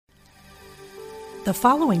The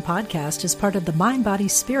following podcast is part of the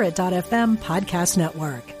MindBodySpirit.fm podcast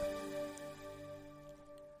network.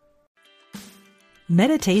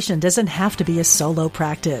 Meditation doesn't have to be a solo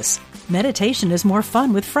practice. Meditation is more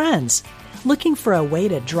fun with friends. Looking for a way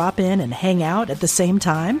to drop in and hang out at the same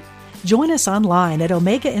time? Join us online at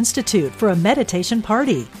Omega Institute for a meditation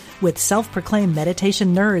party with self-proclaimed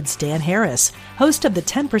meditation nerds Dan Harris, host of the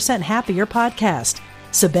 10% Happier podcast,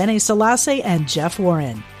 Sebene Selassie, and Jeff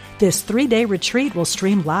Warren. This 3-day retreat will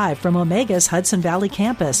stream live from Omega's Hudson Valley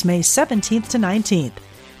campus May 17th to 19th.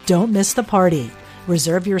 Don't miss the party.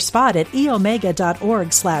 Reserve your spot at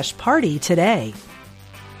eomega.org/party today.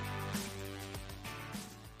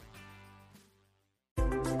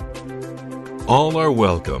 All are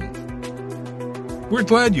welcome. We're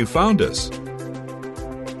glad you found us.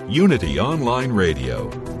 Unity Online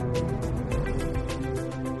Radio,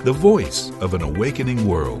 the voice of an awakening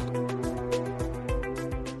world.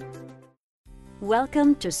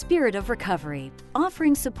 Welcome to Spirit of Recovery,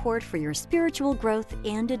 offering support for your spiritual growth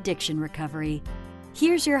and addiction recovery.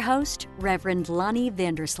 Here's your host, Reverend Lonnie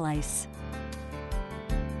Vanderslice.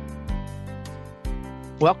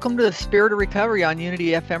 Welcome to the Spirit of Recovery on Unity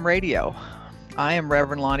FM Radio. I am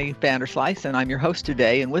Reverend Lonnie Vanderslice, and I'm your host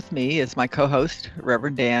today, and with me is my co-host,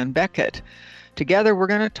 Reverend Dan Beckett. Together, we're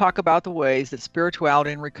going to talk about the ways that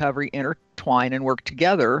spirituality and recovery intertwine and work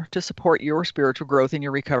together to support your spiritual growth in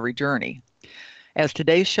your recovery journey. As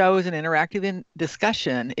today's show is an interactive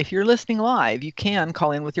discussion, if you're listening live, you can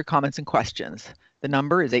call in with your comments and questions. The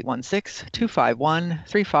number is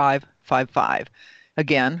 816-251-3555.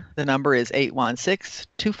 Again, the number is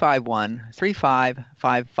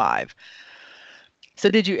 816-251-3555.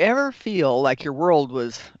 So did you ever feel like your world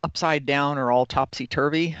was upside down or all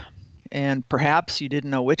topsy-turvy, and perhaps you didn't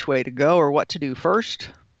know which way to go or what to do first?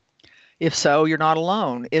 If so, you're not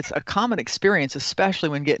alone. It's a common experience, especially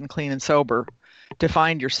when getting clean and sober, to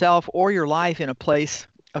find yourself or your life in a place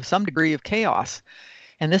of some degree of chaos.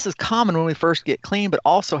 And this is common when we first get clean, but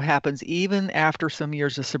also happens even after some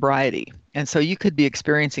years of sobriety. And so you could be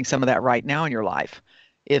experiencing some of that right now in your life.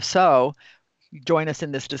 If so, join us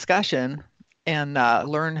in this discussion and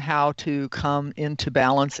learn how to come into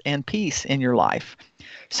balance and peace in your life.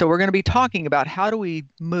 So we're going to be talking about how do we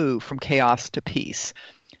move from chaos to peace.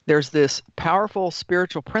 There's this powerful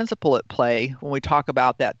spiritual principle at play when we talk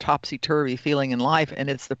about that topsy-turvy feeling in life, and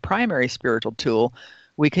it's the primary spiritual tool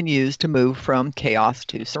we can use to move from chaos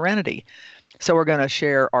to serenity. So we're going to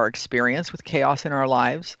share our experience with chaos in our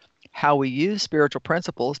lives, how we use spiritual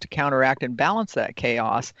principles to counteract and balance that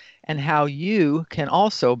chaos, and how you can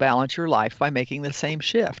also balance your life by making the same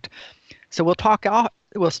shift. So we'll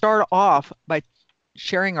start off by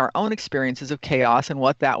sharing our own experiences of chaos and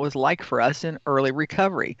what that was like for us in early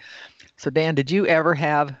recovery. So Dan, did you ever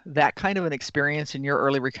have that kind of an experience in your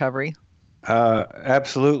early recovery?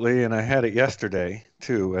 Absolutely, and I had it yesterday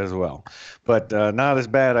too as well, but not as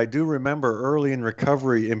bad. I do remember early in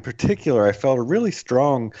recovery in particular, I felt a really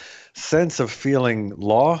strong sense of feeling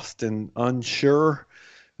lost and unsure.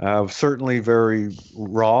 Certainly very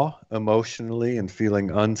raw emotionally and feeling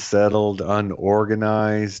unsettled,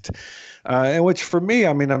 unorganized. And which for me,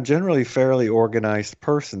 I mean, I'm generally a fairly organized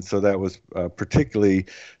person, so that was particularly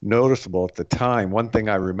noticeable at the time. One thing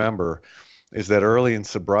I remember is that early in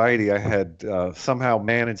sobriety, I had somehow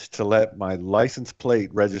managed to let my license plate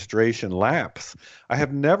registration lapse. I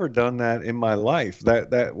have never done that in my life.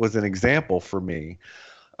 That was an example for me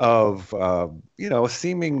of a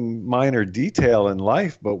seeming minor detail in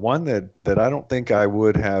life, but one that I don't think I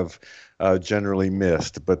would have generally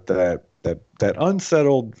missed. But that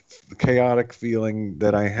unsettled, chaotic feeling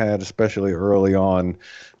that I had, especially early on,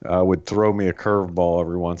 would throw me a curveball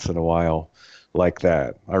every once in a while like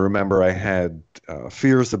that. I remember I had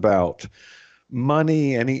fears about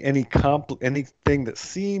money. Anything that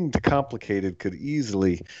seemed complicated could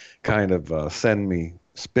easily kind of send me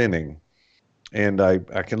spinning. And I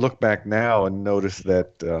can look back now and notice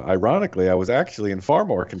that, ironically, I was actually in far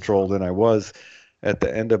more control than I was at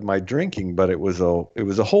the end of my drinking. But it was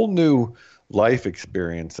a whole new life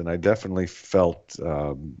experience, and I definitely felt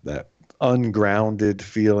that ungrounded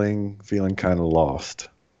feeling kind of lost.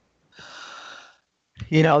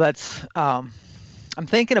 That's I'm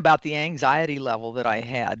thinking about the anxiety level that I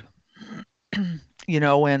had.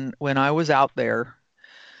 When I was out there.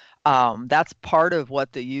 That's part of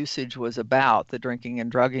what the usage was about. The drinking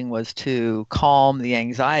and drugging was to calm the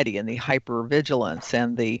anxiety and the hypervigilance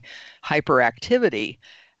and the hyperactivity.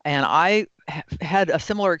 And I had a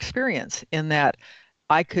similar experience in that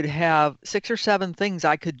I could have 6 or 7 things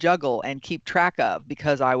I could juggle and keep track of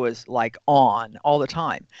because I was like on all the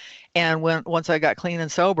time. And once I got clean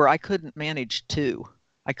and sober, I couldn't manage 2.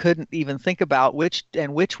 I couldn't even think about which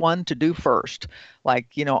one to do first. Like,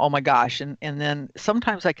 oh my gosh. And then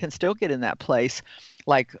sometimes I can still get in that place.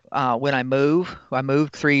 Like when I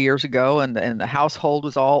moved 3 years ago, and the household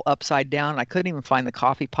was all upside down. And I couldn't even find the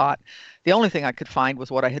coffee pot. The only thing I could find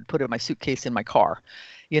was what I had put in my suitcase in my car,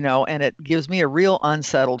 and it gives me a real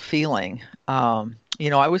unsettled feeling. I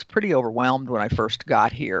was pretty overwhelmed when I first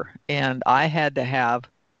got here, and I had to have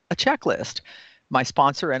a checklist. My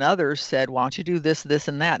sponsor and others said, why don't you do this, this,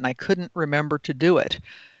 and that? And I couldn't remember to do it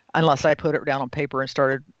unless I put it down on paper and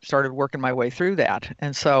started working my way through that.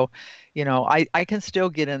 And so, I can still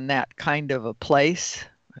get in that kind of a place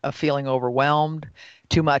of feeling overwhelmed,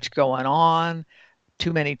 too much going on,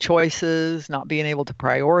 too many choices, not being able to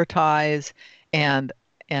prioritize, and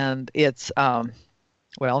it's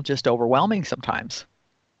just overwhelming sometimes.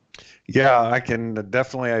 Yeah, I can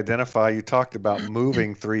definitely identify. You talked about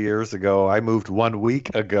moving 3 years ago. I moved 1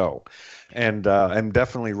 week ago, and I'm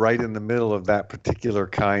definitely right in the middle of that particular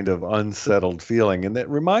kind of unsettled feeling. And that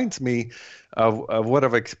reminds me of what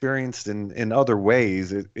I've experienced in other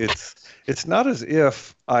ways. It's not as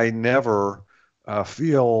if I never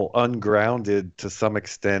feel ungrounded to some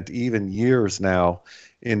extent, even years now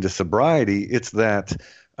into sobriety. It's that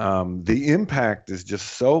the impact is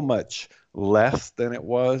just so much less than it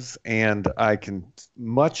was, and I can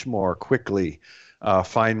much more quickly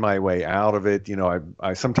find my way out of it.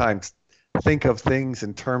 I sometimes think of things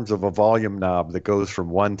in terms of a volume knob that goes from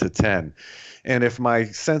 1 to 10. And if my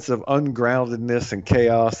sense of ungroundedness and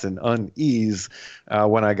chaos and unease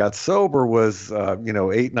when I got sober was,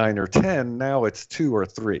 8, 9, or 10, now it's 2 or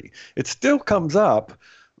 3. It still comes up,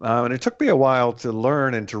 and it took me a while to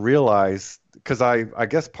learn and to realize, because I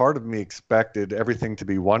guess part of me expected everything to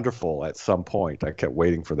be wonderful at some point. I kept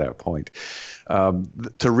waiting for that point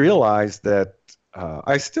to realize that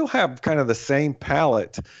I still have kind of the same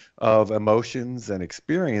palette of emotions and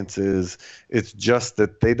experiences. It's just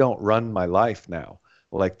that they don't run my life now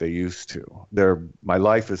like they used to. My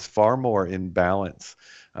life is far more in balance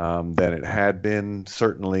than it had been,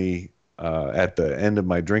 certainly at the end of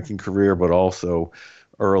my drinking career, but also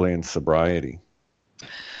early in sobriety.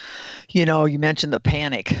 You mentioned the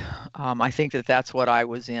panic. I think that's what I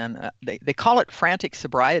was in. They call it frantic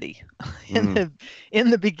sobriety in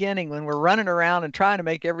the beginning, when we're running around and trying to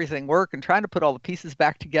make everything work and trying to put all the pieces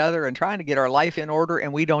back together and trying to get our life in order,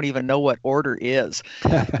 and we don't even know what order is,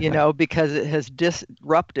 because it has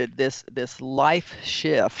disrupted this life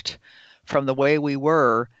shift from the way we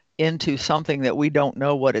were into something that we don't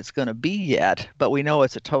know what it's going to be yet, but we know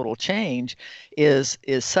it's a total change, is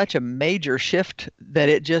such a major shift that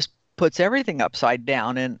it just puts everything upside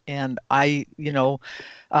down. And I,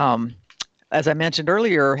 as I mentioned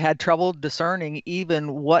earlier, had trouble discerning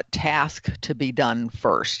even what task to be done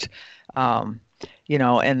first. And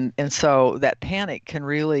so that panic can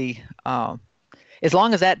really, as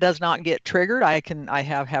long as that does not get triggered, I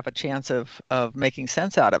have a chance of making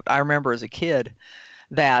sense out of it. I remember as a kid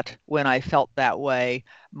that when I felt that way,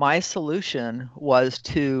 my solution was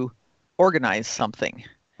to organize something.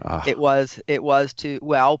 It was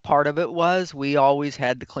part of it was we always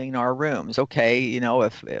had to clean our rooms. Okay,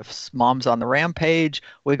 if mom's on the rampage,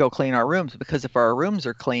 we go clean our rooms, because if our rooms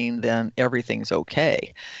are clean, then everything's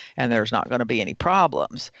okay and there's not going to be any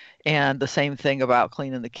problems. And the same thing about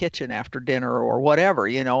cleaning the kitchen after dinner or whatever,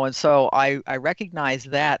 and so I recognized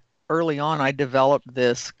that early on. I developed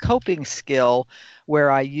this coping skill where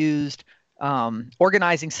I used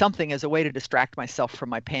organizing something as a way to distract myself from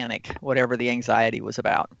my panic, whatever the anxiety was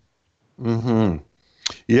about. Mm-hmm.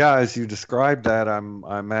 Yeah, as you described that,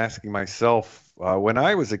 I'm asking myself, when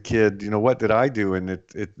I was a kid, what did I do? And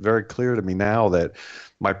it's very clear to me now that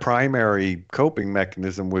my primary coping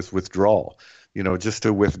mechanism was withdrawal. Just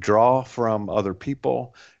to withdraw from other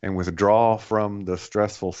people and withdraw from the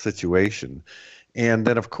stressful situation. And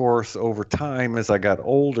then, of course, over time, as I got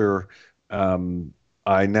older,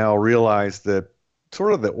 I now realize that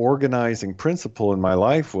sort of the organizing principle in my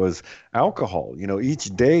life was alcohol. Each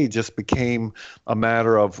day just became a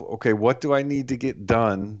matter of, okay, what do I need to get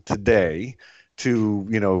done today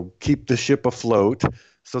to, keep the ship afloat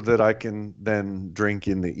so that I can then drink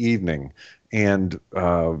in the evening. And,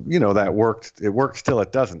 that worked. It works till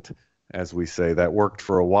it doesn't, as we say. That worked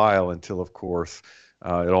for a while until, of course,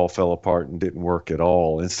 it all fell apart and didn't work at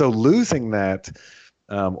all. And so losing that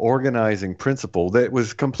organizing principle that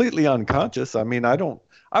was completely unconscious. I mean, I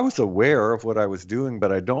was aware of what I was doing,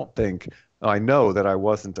 but I know that I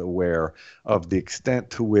wasn't aware of the extent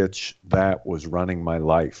to which that was running my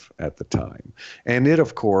life at the time. And it,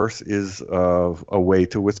 of course, is a way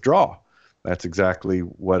to withdraw. That's exactly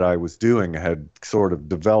what I was doing. I had sort of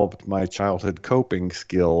developed my childhood coping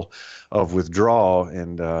skill of withdrawal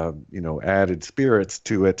and, added spirits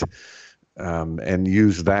to it, and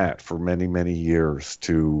used that for many, many years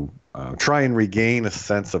to try and regain a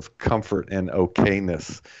sense of comfort and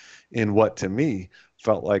okayness in what to me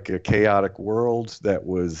felt like a chaotic world that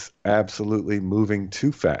was absolutely moving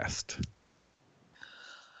too fast.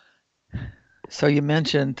 So you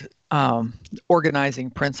mentioned organizing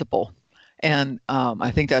principle, and I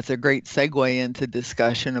think that's a great segue into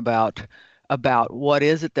discussion about what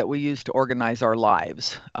is it that we use to organize our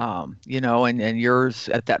lives. And yours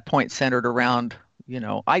at that point centered around,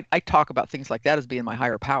 I talk about things like that as being my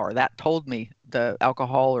higher power. That told me, the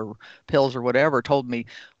alcohol or pills or whatever told me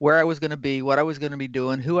where I was going to be, what I was going to be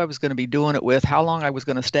doing, who I was going to be doing it with, how long I was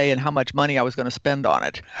going to stay, and how much money I was going to spend on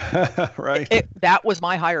it. Right. That was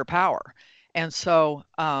my higher power. And so,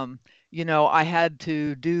 I had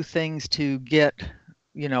to do things to get,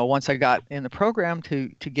 once I got in the program to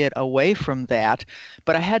get away from that.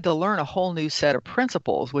 But I had to learn a whole new set of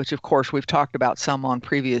principles, which, of course, we've talked about some on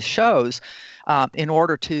previous shows, in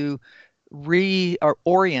order to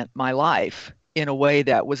reorient my life in a way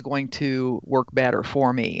that was going to work better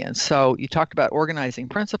for me. And so you talked about organizing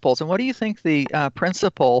principles. And what do you think the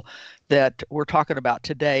principle that we're talking about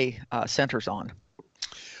today centers on?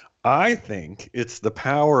 I think it's the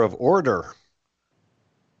power of order.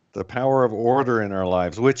 The power of order in our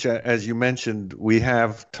lives, which, as you mentioned, we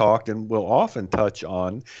have talked and will often touch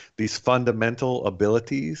on these fundamental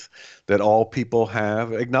abilities that all people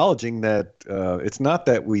have, acknowledging that it's not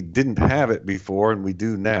that we didn't have it before and we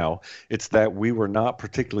do now. It's that we were not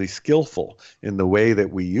particularly skillful in the way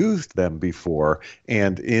that we used them before.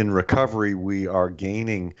 And in recovery, we are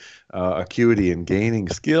gaining acuity and gaining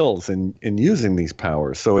skills in using these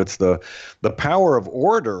powers. So it's the power of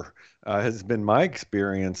order has been my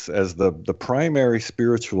experience as the primary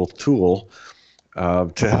spiritual tool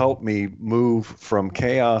to help me move from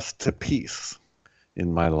chaos to peace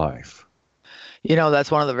in my life. That's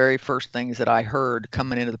one of the very first things that I heard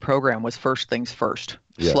coming into the program was first things first.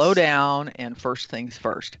 Yes. Slow down and first things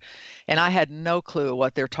first. And I had no clue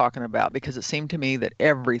what they're talking about, because it seemed to me that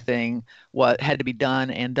everything had to be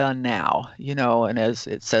done and done now, and as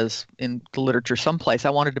it says in the literature someplace, I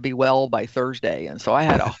wanted to be well by Thursday. And so I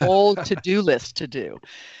had a whole to-do list to do,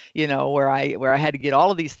 where I had to get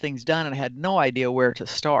all of these things done, and I had no idea where to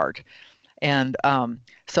start. And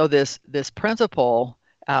so this principle,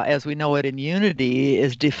 as we know it in Unity,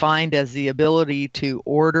 is defined as the ability to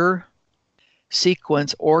order,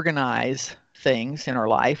 sequence, organize things in our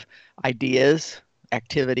life, ideas,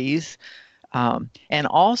 activities, and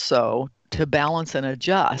also to balance and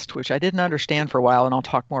adjust, which I didn't understand for a while, and I'll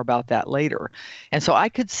talk more about that later. And so I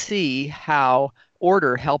could see how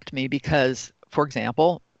order helped me because, for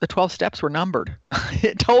example, the 12 steps were numbered.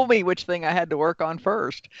 It told me which thing I had to work on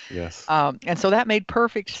first. Yes. And so that made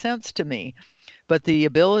perfect sense to me. But the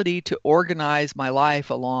ability to organize my life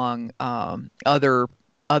along other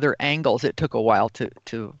angles, it took a while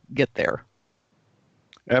to get there.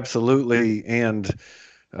 Absolutely. And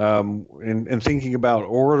in thinking about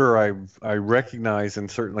order, I recognize and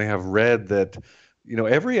certainly have read that,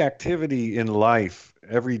 every activity in life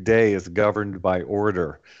every day is governed by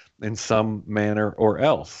order in some manner or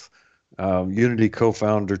else. Unity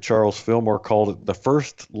co-founder Charles Fillmore called it the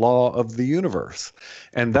first law of the universe.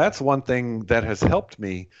 And that's one thing that has helped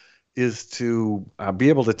me, is to be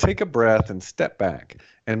able to take a breath and step back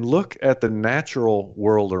and look at the natural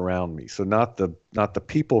world around me. So not the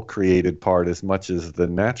people created part as much as the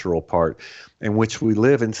natural part in which we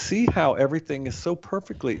live, and see how everything is so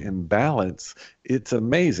perfectly in balance. It's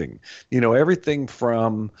amazing. Everything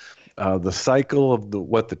from the cycle of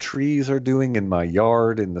what the trees are doing in my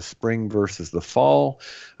yard in the spring versus the fall,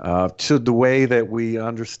 to the way that we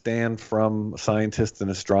understand from scientists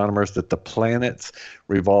and astronomers that the planets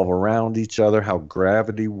revolve around each other, how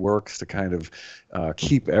gravity works to kind of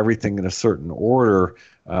keep everything in a certain order.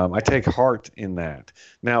 I take heart in that.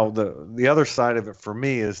 Now, the other side of it for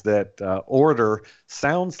me is that order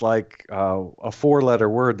sounds like a four-letter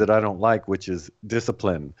word that I don't like, which is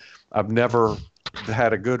discipline. I've never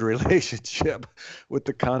had a good relationship with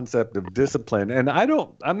the concept of discipline, and I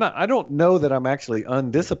don't know that I'm actually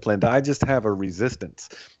undisciplined. I just have a resistance.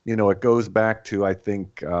 It goes back to, I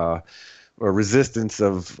think, a resistance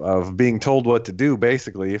of being told what to do,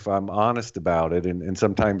 basically, if I'm honest about it. And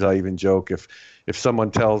sometimes I even joke, if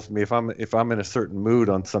someone tells me, if I'm in a certain mood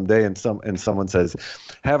on some day and someone says,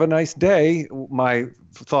 "Have a nice day," my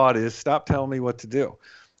thought is, stop telling me what to do.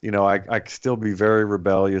 I can still be very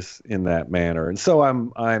rebellious in that manner. And so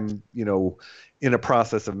I'm in a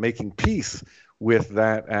process of making peace with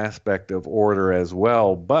that aspect of order as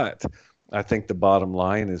well. But I think the bottom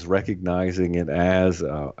line is recognizing it as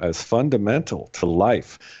fundamental to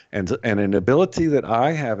life, and an ability that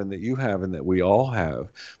I have and that you have and that we all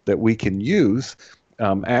have that we can use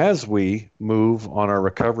as we move on our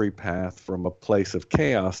recovery path from a place of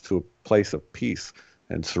chaos to a place of peace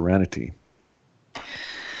and serenity.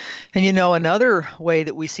 And another way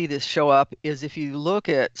that we see this show up is if you look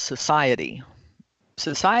at society.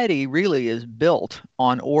 Society really is built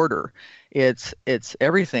on order. It's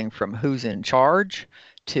everything from who's in charge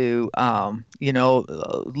to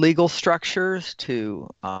legal structures to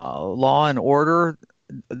law and order,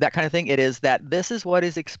 that kind of thing. It is that this is what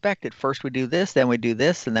is expected. First we do this, then we do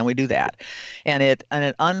this, and then we do that, and it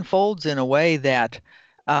unfolds in a way that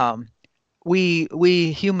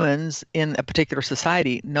we humans in a particular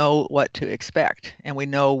society know what to expect, and we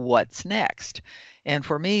know what's next. And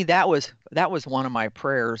for me, that was one of my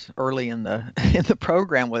prayers early in the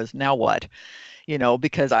program was, now what?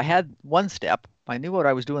 Because I had one step. I knew what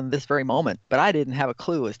I was doing this very moment, but I didn't have a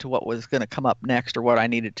clue as to what was going to come up next or what I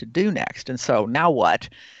needed to do next. And so now what?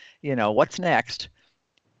 What's next?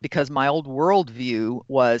 Because my old worldview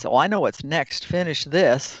was, I know what's next. Finish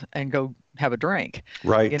this and go have a drink.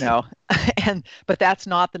 Right. But that's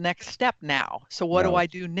not the next step now. So what do I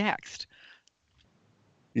do next?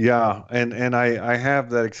 Yeah, and I have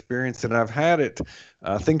that experience, and I've had it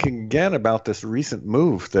thinking again about this recent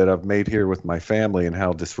move that I've made here with my family and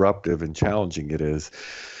how disruptive and challenging it is.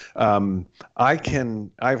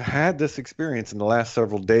 I've had this experience in the last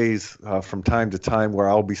several days from time to time where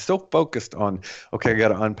I'll be so focused on, okay, I got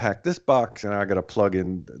to unpack this box and I got to plug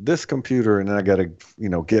in this computer and then I got to,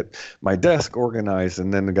 get my desk organized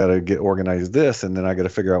and then I got to get organized this and then I got to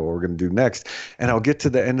figure out what we're going to do next. And I'll get to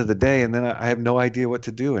the end of the day and then I have no idea what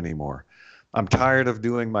to do anymore. I'm tired of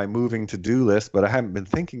doing my moving to-do list, but I haven't been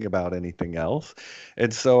thinking about anything else.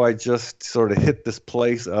 And so I just sort of hit this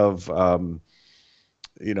place of,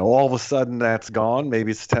 all of a sudden that's gone.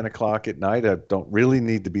 Maybe it's 10 o'clock at night. I don't really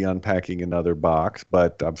need to be unpacking another box,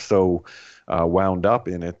 but I'm so wound up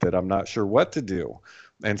in it that I'm not sure what to do.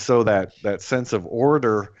 And so that sense of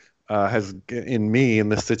order has, in me, in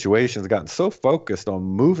this situation, has gotten so focused on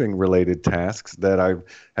moving related tasks that I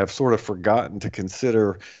have sort of forgotten to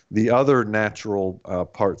consider the other natural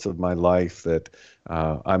parts of my life that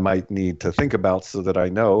I might need to think about so that I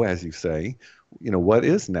know, as you say, what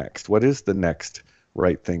is next? What is the next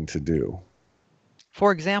right thing to do?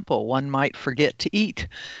 For example, one might forget to eat.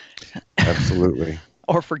 Absolutely.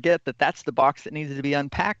 Or forget that that's the box that needs to be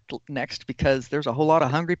unpacked next because there's a whole lot of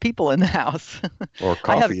hungry people in the house. Or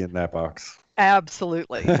coffee in that box.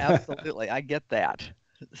 Absolutely. Absolutely. I get that.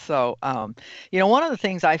 So, one of the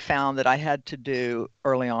things I found that I had to do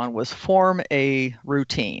early on was form a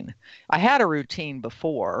routine. I had a routine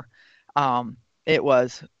before. It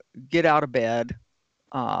was get out of bed,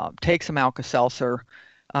 take some Alka-Seltzer,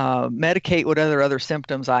 medicate whatever other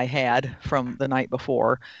symptoms I had from the night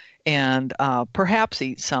before, and perhaps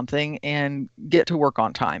eat something and get to work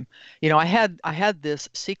on time. I had this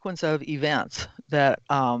sequence of events that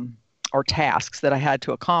or tasks that I had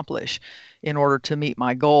to accomplish in order to meet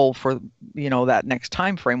my goal for that next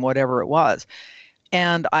time frame, whatever it was.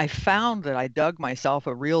 And I found that I dug myself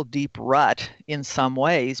a real deep rut in some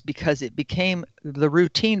ways because the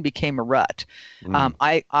routine became a rut.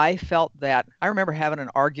 I felt that, I remember having an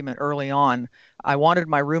argument early on. I wanted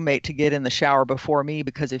my roommate to get in the shower before me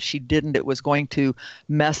because if she didn't, it was going to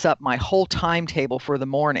mess up my whole timetable for the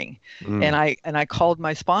morning. And I called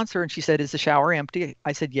my sponsor and she said, "Is the shower empty?"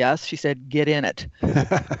 I said, "Yes." She said, "Get in it."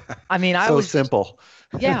 I mean, I was simple.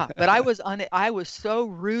 Yeah, but I was so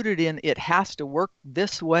rooted in it has to work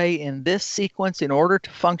this way in this sequence in order to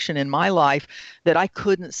function in my life that I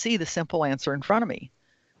couldn't see the simple answer in front of me.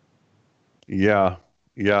 Yeah,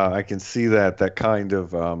 I can see that kind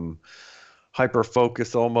of hyper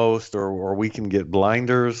focus almost, or we can get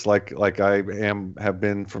blinders like I have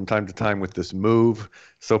been from time to time with this move,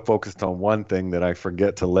 so focused on one thing that I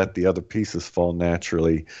forget to let the other pieces fall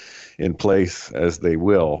naturally in place as they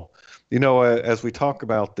will. As we talk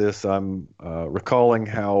about this, I'm recalling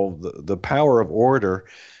how the power of order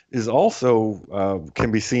is also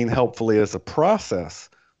can be seen helpfully as a process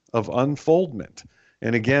of unfoldment.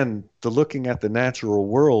 And again, the looking at the natural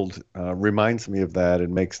world reminds me of that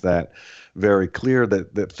and makes that very clear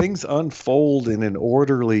that things unfold in an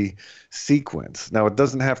orderly sequence. Now, it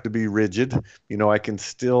doesn't have to be rigid. I can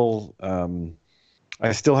still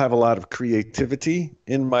I still have a lot of creativity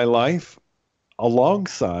in my life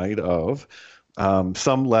alongside of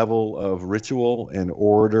some level of ritual and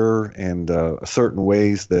order and certain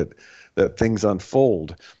ways that that things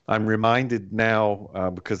unfold. I'm reminded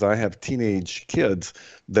now, because I have teenage kids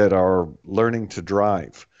that are learning to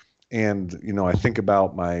drive. And, I think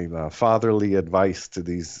about my fatherly advice to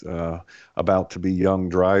these about to be young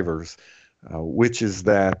drivers, which is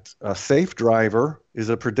that a safe driver is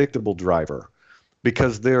a predictable driver,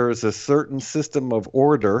 because there is a certain system of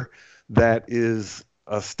order that is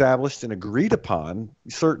established and agreed upon.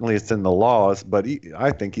 Certainly it's in the laws, but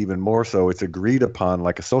I think even more so, it's agreed upon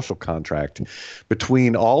like a social contract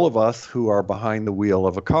between all of us who are behind the wheel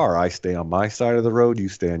of a car. I stay on my side of the road, you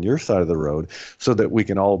stay on your side of the road, so that we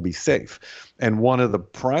can all be safe. And one of the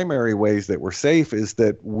primary ways that we're safe is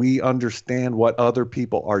that we understand what other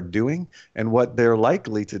people are doing and what they're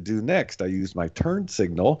likely to do next. I use my turn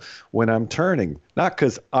signal when I'm turning, not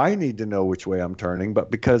because I need to know which way I'm turning,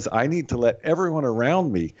 but because I need to let everyone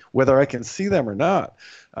around me, whether I can see them or not,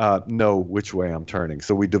 know which way I'm turning.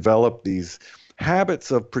 So we develop these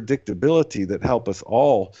habits of predictability that help us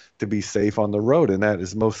all to be safe on the road. And that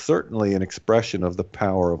is most certainly an expression of the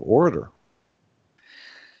power of order.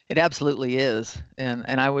 It absolutely is.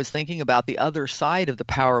 And I was thinking about the other side of the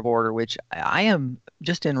power of order, which I am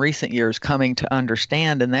just in recent years coming to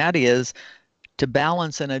understand, and that is to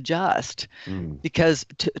balance and adjust. Because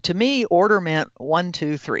to me, order meant 1,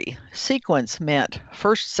 2, 3. Sequence meant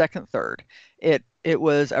first, second, third. It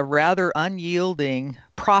was a rather unyielding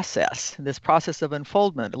process, this process of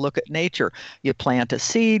unfoldment. Look at nature. You plant a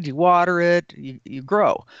seed, you water it, you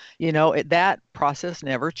grow. That process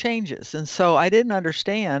never changes. And so I didn't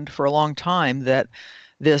understand for a long time that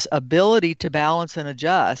this ability to balance and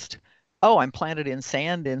adjust, I'm planted in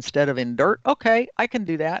sand instead of in dirt. Okay, I can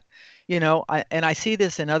do that. And I see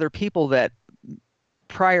this in other people that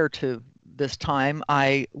prior to this time,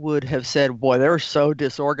 I would have said, boy, they're so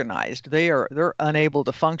disorganized. They're unable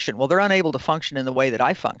to function. Well, they're unable to function in the way that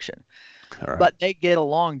I function. Right. But they get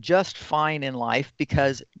along just fine in life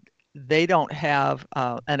because they don't have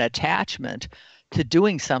an attachment to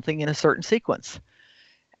doing something in a certain sequence.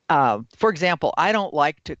 For example, I don't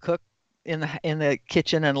like to cook in the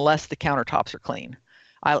kitchen unless the countertops are clean.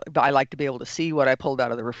 I like to be able to see what I pulled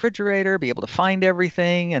out of the refrigerator, be able to find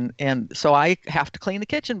everything, and so I have to clean the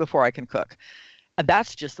kitchen before I can cook. And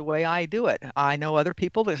that's just the way I do it. I know other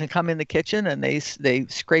people that can come in the kitchen and they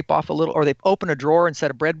scrape off a little, or they open a drawer and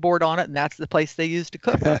set a breadboard on it, and that's the place they use to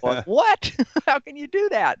cook. Like, what? How can you do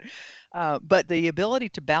that? But the ability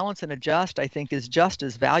to balance and adjust, I think, is just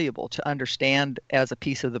as valuable to understand as a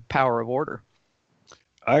piece of the power of order.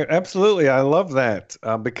 Absolutely. I love that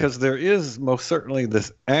because there is most certainly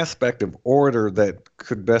this aspect of order that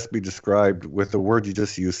could best be described with the word you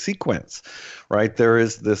just used, sequence, right? There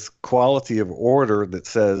is this quality of order that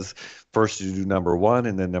says first you do number 1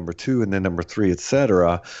 and then number 2 and then number 3,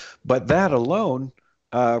 etc. But that alone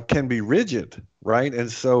can be rigid, right?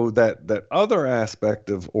 And so that other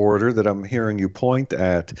aspect of order that I'm hearing you point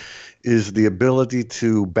at is the ability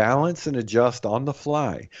to balance and adjust on the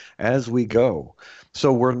fly as we go.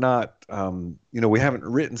 So we're not, we haven't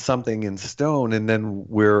written something in stone and then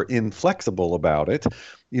we're inflexible about it.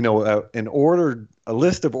 A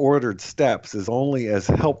list of ordered steps is only as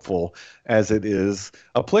helpful as it is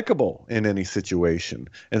applicable in any situation.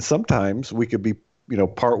 And sometimes we could be,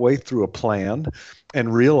 partway through a plan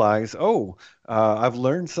and realize, I've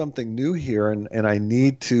learned something new here and I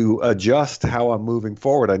need to adjust how I'm moving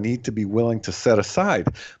forward. I need to be willing to set aside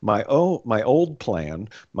my old plan,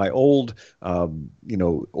 my old,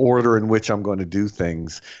 order in which I'm going to do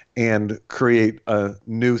things and create a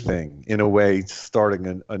new thing, in a way,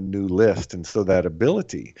 starting a new list. And so that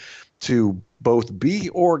ability to both be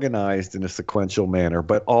organized in a sequential manner,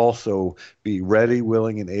 but also be ready,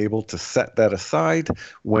 willing, and able to set that aside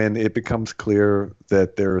when it becomes clear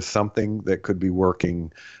that there is something that could be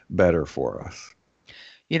working better for us.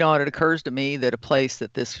 And it occurs to me that a place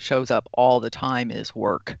that this shows up all the time is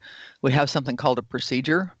work. We have something called a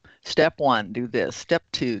procedure. Step 1, do this. Step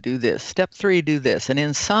 2, do this. Step 3, do this. And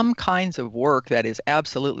in some kinds of work, that is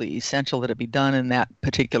absolutely essential that it be done in that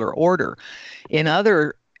particular order. In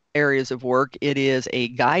other areas of work, it is a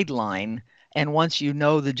guideline, and once you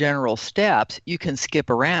know the general steps, you can skip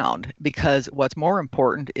around, because what's more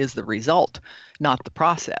important is the result, not the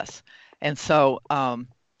process. And so I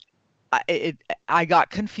got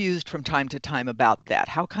confused from time to time about that.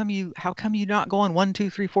 How come you not going 1, 2,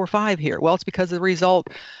 3, 4, 5 here? Well, it's because the result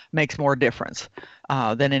makes more difference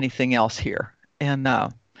than anything else here, and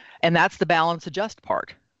that's the balance adjust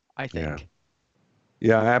part, I think.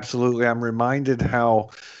 Yeah, absolutely. I'm reminded how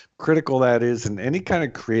critical that is in any kind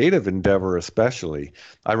of creative endeavor, especially.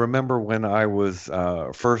 I remember when I was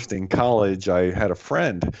first in college, I had a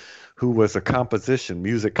friend who was a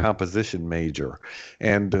music composition major.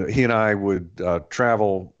 And he and I would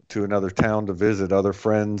travel to another town to visit other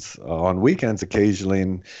friends on weekends occasionally.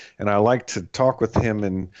 And I like to talk with him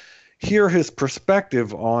and hear his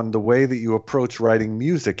perspective on the way that you approach writing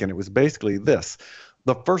music. And it was basically this.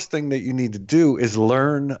 The first thing that you need to do is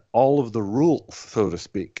learn all of the rules, so to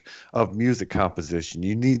speak, of music composition.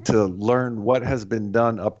 You need to learn what has been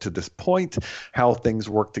done up to this point, how things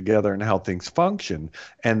work together and how things function.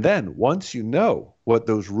 And then once you know what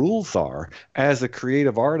those rules are, as a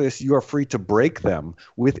creative artist, you are free to break them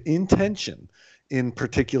with intention in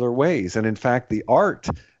particular ways. And in fact, the art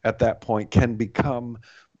at that point can become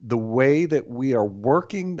the way that we are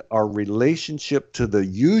working our relationship to the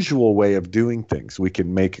usual way of doing things. We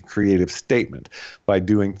can make a creative statement by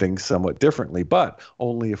doing things somewhat differently, but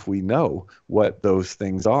only if we know what those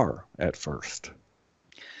things are at first.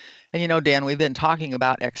 And Dan, we've been talking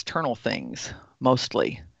about external things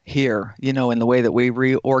mostly here, in the way that we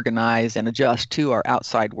reorganize and adjust to our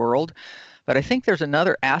outside world. But I think there's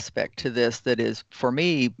another aspect to this that is, for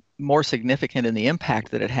me, more significant in the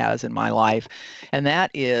impact that it has in my life, and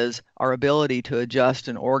that is our ability to adjust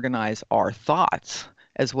and organize our thoughts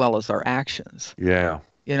as well as our actions. Yeah.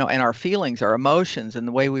 And our feelings, our emotions, and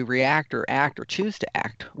the way we react or act or choose to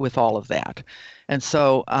act with all of that. And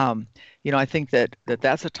so, I think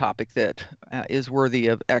that's a topic that is worthy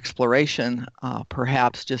of exploration,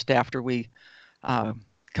 perhaps just after we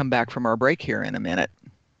come back from our break here in a minute.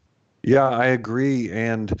 Yeah, I agree.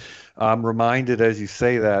 And I'm reminded as you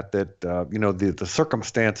say that the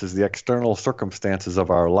circumstances, the external circumstances of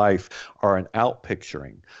our life are an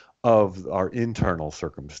outpicturing of our internal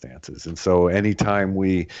circumstances. And so anytime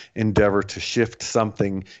we endeavor to shift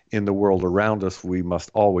something in the world around us, we must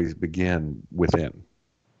always begin within.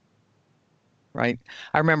 Right.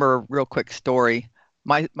 I remember a real quick story.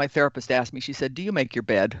 My therapist asked me, she said, "Do you make your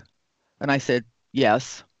bed?" And I said,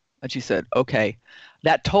 "Yes." And she said, "Okay."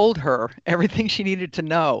 That told her everything she needed to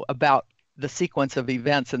know about the sequence of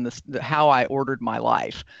events and how I ordered my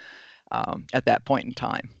life at that point in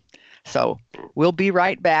time. So we'll be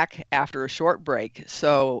right back after a short break.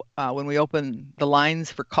 So when we open the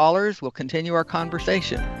lines for callers, we'll continue our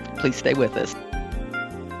conversation. Please stay with us.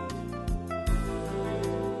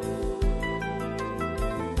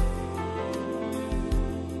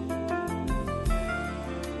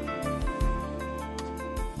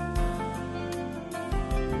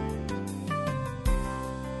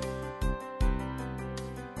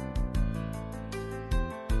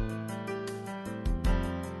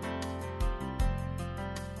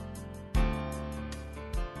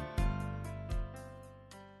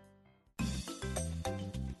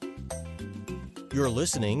 You're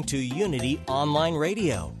listening to Unity Online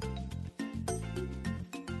Radio,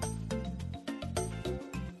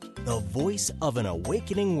 the voice of an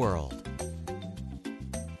awakening world.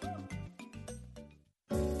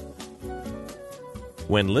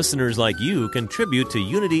 When listeners like you contribute to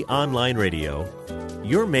Unity Online Radio,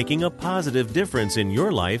 you're making a positive difference in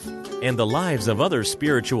your life and the lives of other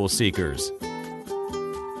spiritual seekers.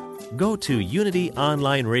 Go to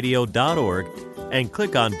unityonlineradio.org and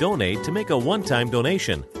click on Donate to make a one-time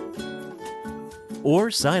donation.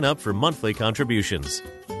 Or sign up for monthly contributions.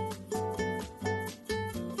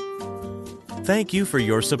 Thank you for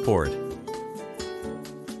your support.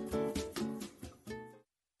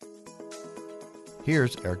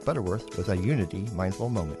 Here's Eric Butterworth with a Unity Mindful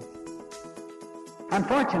Moment.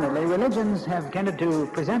 Unfortunately, religions have tended to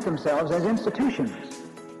present themselves as institutions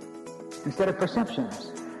instead of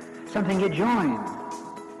perceptions, something you join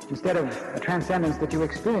instead of a transcendence that you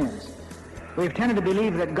experience. We've tended to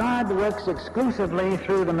believe that God works exclusively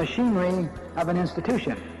through the machinery of an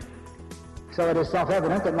institution. So it is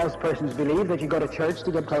self-evident that most persons believe that you go to church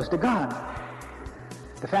to get close to God.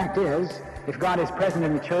 The fact is, if God is present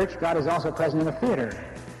in the church, God is also present in the theater.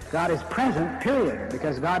 God is present, period,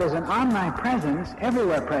 because God is an omnipresence,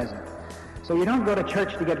 everywhere present. So you don't go to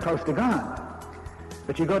church to get close to God,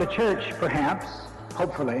 but you go to church, perhaps,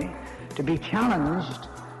 hopefully, to be challenged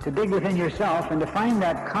to dig within yourself and to find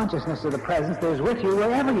that consciousness of the presence that is with you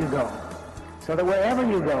wherever you go. So that wherever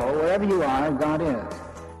you go, wherever you are, God is.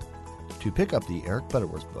 To pick up the Eric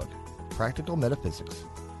Butterworth book, Practical Metaphysics,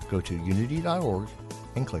 go to unity.org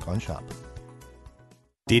and click on Shop.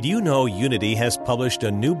 Did you know Unity has published a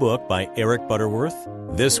new book by Eric Butterworth?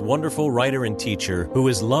 This wonderful writer and teacher, who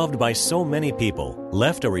is loved by so many people,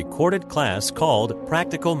 left a recorded class called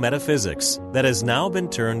Practical Metaphysics that has now been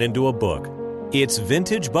turned into a book. It's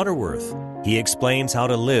vintage Butterworth. He explains how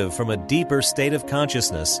to live from a deeper state of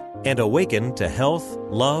consciousness and awaken to health,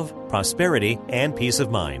 love, prosperity, and peace of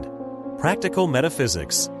mind. Practical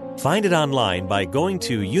Metaphysics. Find it online by going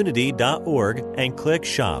to unity.org and click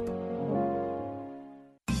Shop.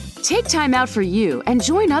 Take time out for you and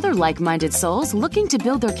join other like-minded souls looking to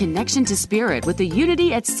build their connection to Spirit with the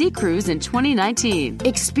Unity at Sea Cruise in 2019.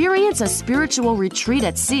 Experience a spiritual retreat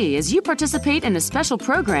at sea as you participate in a special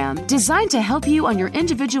program designed to help you on your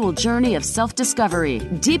individual journey of self-discovery.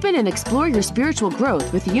 Deepen and explore your spiritual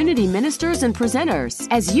growth with Unity ministers and presenters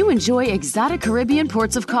as you enjoy exotic Caribbean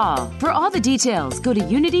ports of call. For all the details, go to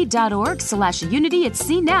unity.org/Unity at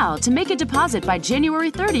Sea now to make a deposit by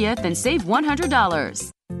January 30th and save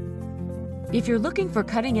 $100. If you're looking for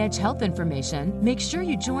cutting-edge health information, make sure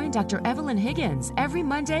you join Dr. Evelyn Higgins every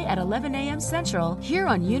Monday at 11 a.m. Central here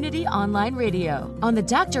on Unity Online Radio. On the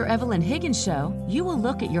Dr. Evelyn Higgins Show, you will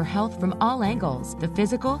look at your health from all angles, the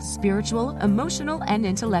physical, spiritual, emotional, and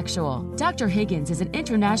intellectual. Dr. Higgins is an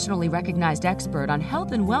internationally recognized expert on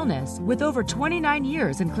health and wellness with over 29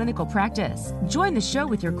 years in clinical practice. Join the show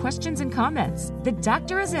with your questions and comments. The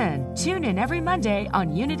doctor is in. Tune in every Monday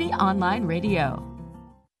on Unity Online Radio.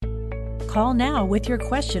 Call now with your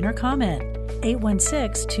question or comment.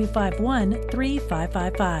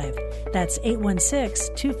 816-251-3555. That's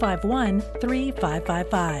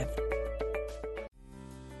 816-251-3555.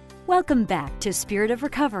 Welcome back to Spirit of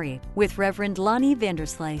Recovery with Reverend Lonnie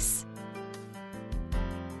Vanderslice.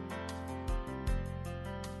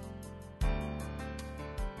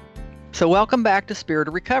 So welcome back to Spirit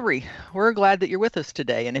of Recovery. We're glad that you're with us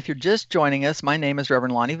today. And if you're just joining us, my name is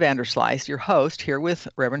Reverend Lonnie Vanderslice, your host, here with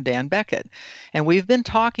Reverend Dan Beckett. And we've been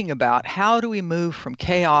talking about how do we move from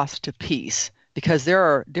chaos to peace, because there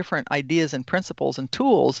are different ideas and principles and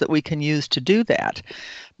tools that we can use to do that.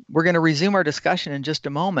 We're going to resume our discussion in just a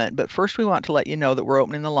moment, but first we want to let you know that we're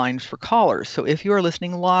opening the lines for callers. So if you are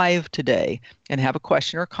listening live today and have a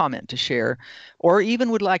question or comment to share, or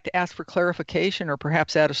even would like to ask for clarification or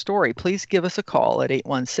perhaps add a story, please give us a call at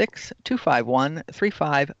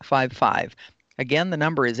 816-251-3555. Again, the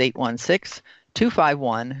number is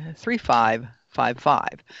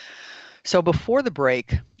 816-251-3555. So before the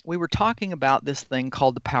break, we were talking about this thing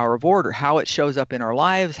called the power of order, how it shows up in our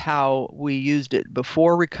lives, how we used it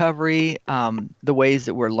before recovery, the ways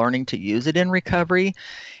that we're learning to use it in recovery.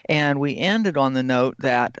 And we ended on the note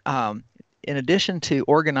that in addition to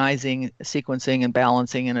organizing, sequencing, and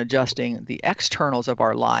balancing and adjusting the externals of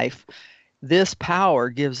our life, this power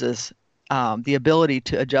gives us the ability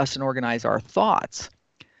to adjust and organize our thoughts,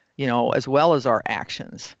 as well as our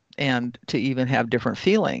actions, and to even have different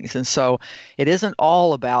feelings. And so it isn't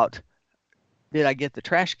all about, did I get the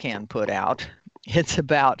trash can put out? It's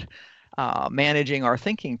about managing our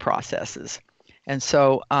thinking processes. And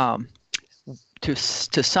so to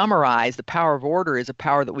summarize, the power of order is a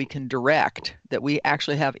power that we can direct, that we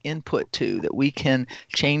actually have input to, that we can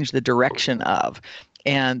change the direction of.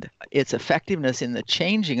 And its effectiveness in the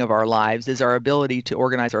changing of our lives is our ability to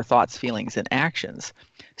organize our thoughts, feelings, and actions.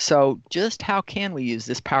 So just how can we use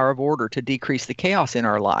this power of order to decrease the chaos in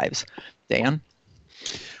our lives? Dan?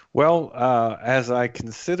 Well, as I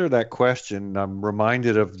consider that question, I'm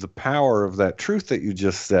reminded of the power of that truth that you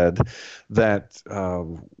just said, that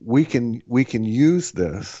we can use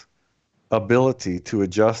this ability to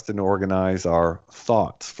adjust and organize our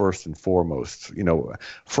thoughts first and foremost,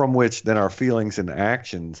 from which then our feelings and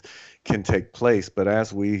actions can take place. But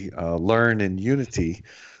as we learn in Unity,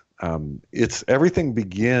 everything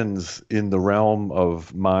begins in the realm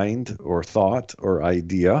of mind or thought or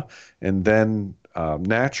idea, and then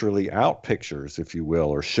naturally outpictures, if you will,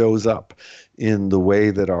 or shows up in the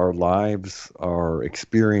way that our lives are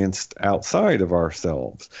experienced outside of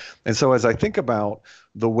ourselves. And so as I think about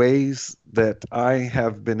the ways that I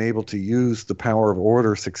have been able to use the power of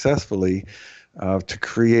order successfully to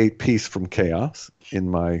create peace from chaos in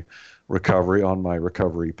my recovery, on my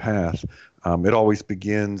recovery path, it always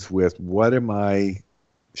begins with, what am I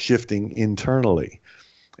shifting internally?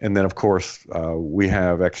 And then, of course, we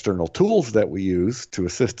have external tools that we use to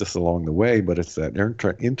assist us along the way, but it's that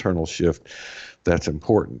internal shift that's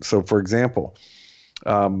important. So, for example,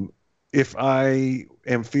 if I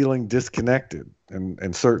am feeling disconnected,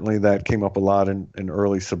 and certainly that came up a lot in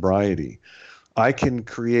early sobriety, I can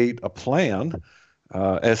create a plan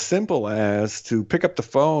as simple as to pick up the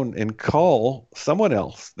phone and call someone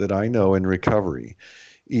else that I know in recovery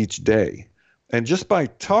each day. And just by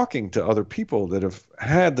talking to other people that have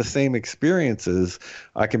had the same experiences,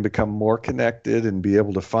 I can become more connected and be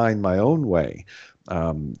able to find my own way.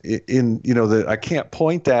 I can't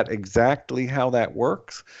point at exactly how that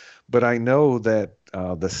works, but I know that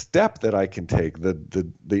the step that I can take,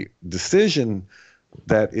 the decision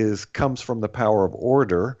that comes from the power of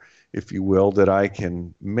order, if you will, that I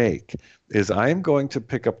can make is I'm going to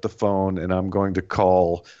pick up the phone and I'm going to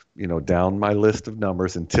call, down my list of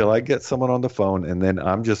numbers until I get someone on the phone, and then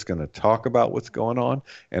I'm just going to talk about what's going on,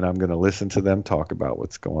 and I'm going to listen to them talk about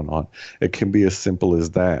what's going on. It can be as simple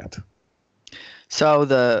as that. So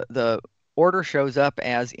the order shows up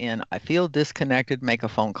as in, I feel disconnected, make a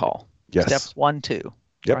phone call. Yes. Steps 1, 2,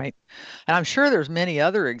 yep. Right? And I'm sure there's many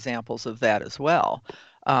other examples of that as well.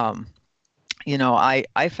 I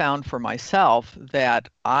found for myself that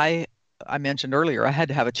I mentioned earlier, I had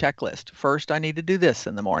to have a checklist. First, I need to do this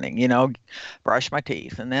in the morning, brush my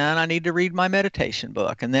teeth, and then I need to read my meditation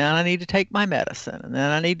book, and then I need to take my medicine, and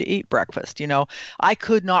then I need to eat breakfast. I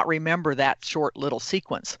could not remember that short little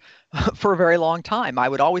sequence for a very long time. I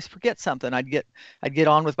would always forget something. I'd get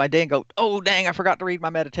on with my day and go, oh, dang, I forgot to read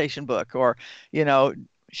my meditation book, or,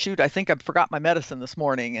 shoot, I think I forgot my medicine this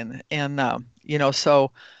morning.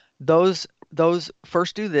 So those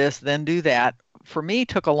first do this, then do that, for me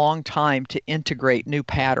took a long time to integrate new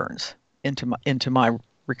patterns into my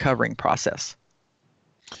recovering process.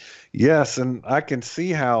 Yes, and I can see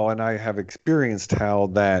how, and I have experienced how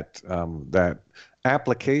that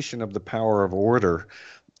application of the power of order,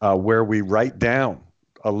 where we write down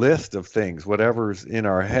a list of things, whatever's in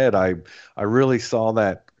our head. I really saw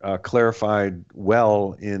that clarified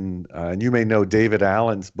well in, and you may know David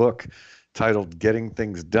Allen's book titled Getting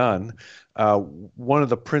Things Done. One of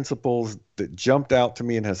the principles that jumped out to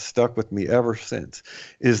me and has stuck with me ever since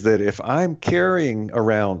is that if I'm carrying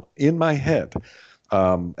around in my head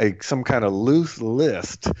some kind of loose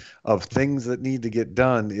list of things that need to get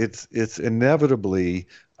done, it's inevitably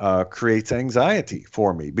creates anxiety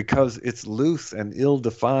for me because it's loose and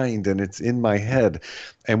ill-defined and it's in my head.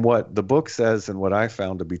 And what the book says and what I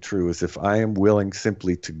found to be true is if I am willing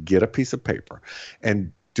simply to get a piece of paper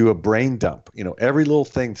and do a brain dump, every little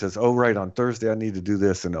thing says, oh, right, on Thursday I need to do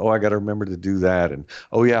this, and oh, I got to remember to do that, and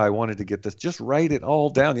oh, yeah, I wanted to get this. Just write it all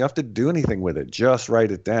down. You don't have to do anything with it. Just write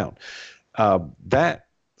it down. That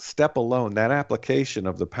step alone, that application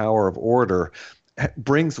of the power of order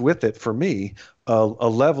brings with it, for me, a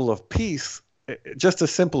level of peace, just as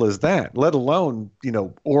simple as that, let alone,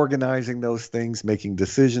 organizing those things, making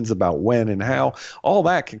decisions about when and how. All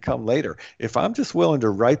that can come later. If I'm just willing to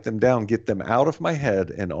write them down, get them out of my head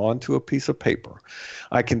and onto a piece of paper,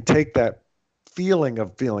 I can take that feeling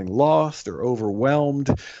of feeling lost or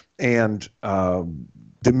overwhelmed and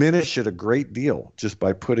diminish it a great deal just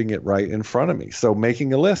by putting it right in front of me. So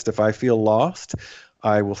making a list. If I feel lost,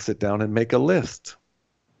 I will sit down and make a list.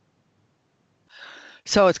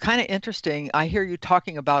 So it's kind of interesting. I hear you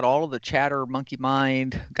talking about all of the chatter, monkey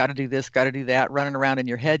mind, got to do this, got to do that, running around in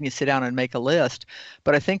your head, and you sit down and make a list.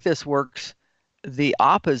 But I think this works the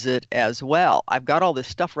opposite as well. I've got all this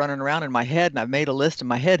stuff running around in my head, and I've made a list, and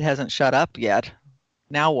my head hasn't shut up yet.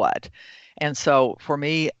 Now what? And so for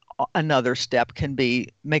me, another step can be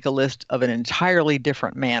make a list of an entirely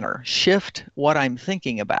different manner. Shift what I'm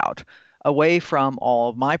thinking about away from all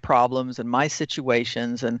of my problems and my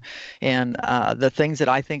situations and the things that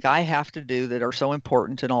I think I have to do that are so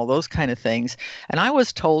important and all those kind of things. And I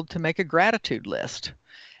was told to make a gratitude list.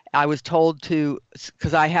 I was told to,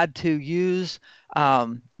 because I had to use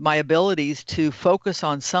my abilities to focus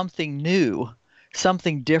on something new,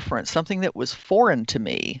 something different, something that was foreign to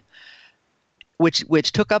me,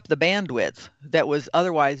 which took up the bandwidth that was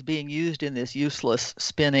otherwise being used in this useless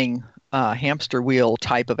spinning hamster wheel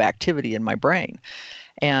type of activity in my brain.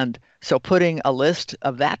 And so putting a list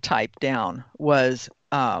of that type down was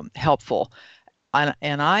helpful. And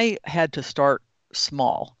I had to start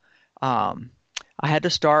small. I had to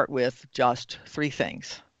start with just 3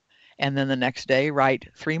 things. And then the next day, write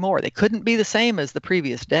 3 more. They couldn't be the same as the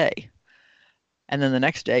previous day. And then the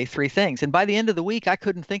next day, 3 things. And by the end of the week, I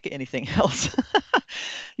couldn't think of anything else.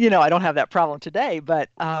 I don't have that problem today, but,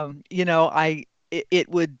 it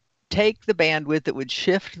would take the bandwidth, it would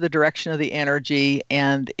shift the direction of the energy,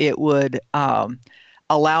 and it would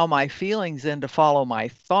allow my feelings then to follow my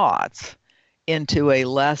thoughts into a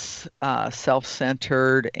less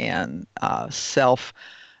self-centered and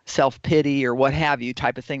self-pity or what have you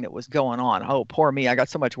type of thing that was going on. Oh, poor me, I got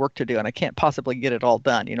so much work to do and I can't possibly get it all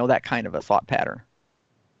done. That kind of a thought pattern.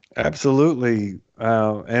 Absolutely.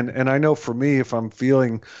 And I know for me, if I'm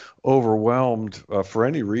feeling overwhelmed for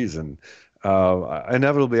any reason,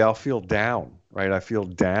 inevitably I'll feel down, right? I feel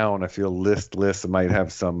down. I feel listless. I might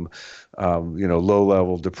have some,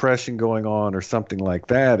 low-level depression going on or something like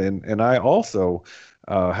that. And I also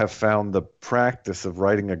have found the practice of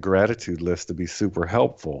writing a gratitude list to be super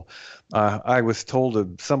helpful. I was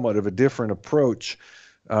told somewhat of a different approach,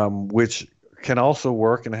 which can also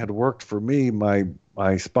work and had worked for me. My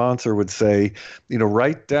my sponsor would say,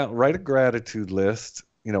 write a gratitude list,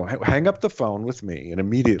 hang up the phone with me and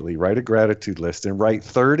immediately write a gratitude list and write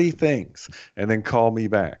 30 things and then call me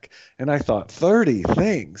back. And I thought, 30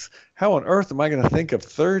 things? How on earth am I going to think of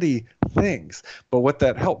 30 things? But what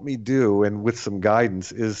that helped me do, and with some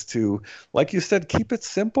guidance, is to, like you said, keep it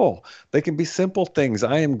simple. They can be simple things.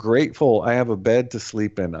 I am grateful I have a bed to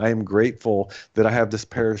sleep in. I am grateful that I have this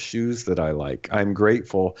pair of shoes that I like. I'm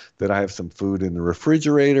grateful that I have some food in the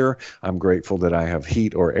refrigerator. I'm grateful that I have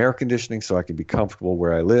heat or air conditioning so I can be comfortable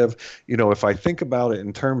where I live. If I think about it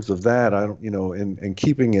in terms of that, I don't, and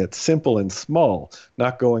keeping it simple and small,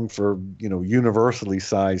 not going for, universally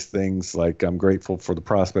sized things like I'm grateful for the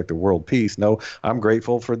prospect of world peace. No, I'm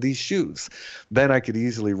grateful for these shoes. Then I could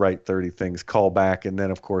easily write 30 things, call back, and then,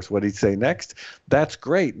 of course, what he'd say next, that's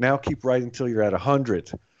great. Now keep writing until you're at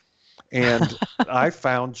 100. And I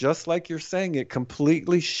found, just like you're saying, it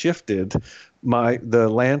completely shifted the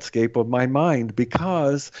landscape of my mind,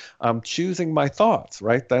 because I'm choosing my thoughts,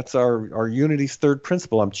 right? That's our Unity's third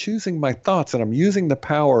principle. I'm choosing my thoughts, and I'm using the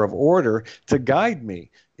power of order to guide me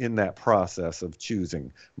in that process of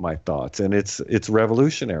choosing my thoughts. And it's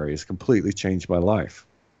revolutionary. It's completely changed my life.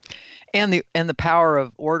 And the power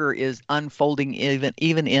of order is unfolding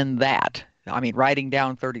even in that. I mean, writing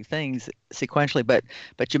down 30 things sequentially,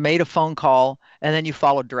 but you made a phone call and then you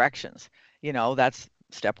followed directions. That's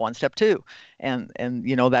step 1, step 2. And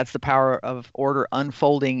that's the power of order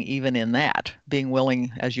unfolding even in that, being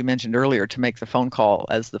willing, as you mentioned earlier, to make the phone call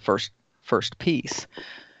as the first piece.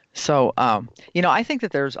 So, I think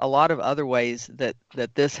that there's a lot of other ways that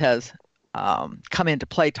this has come into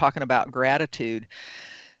play, talking about gratitude.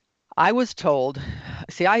 I was told,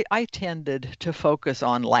 I tended to focus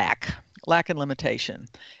on lack and limitation,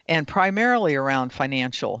 and primarily around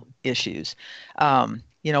financial issues.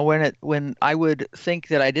 When I would think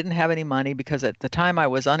that I didn't have any money because at the time I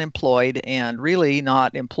was unemployed and really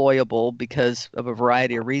not employable because of a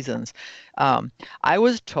variety of reasons, I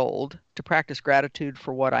was told to practice gratitude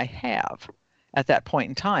for what I have at that point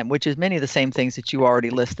in time, which is many of the same things that you already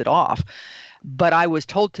listed off. But I was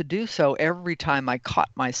told to do so every time I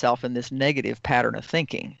caught myself in this negative pattern of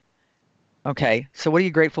thinking. Okay, so what are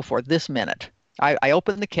you grateful for this minute? I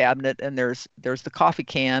open the cabinet and there's the coffee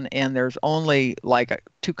can and there's only like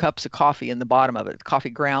 2 cups of coffee in the bottom of it, coffee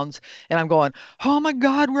grounds. And I'm going, oh my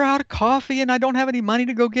God, we're out of coffee and I don't have any money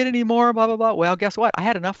to go get any more, blah, blah, blah. Well, guess what? I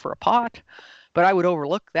had enough for a pot, but I would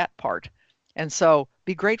overlook that part. And so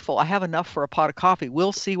be grateful. I have enough for a pot of coffee.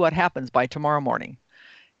 We'll see what happens by tomorrow morning.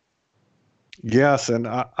 Yes, and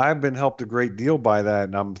I've been helped a great deal by that.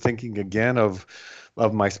 And I'm thinking again of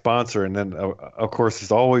my sponsor. And then, of course,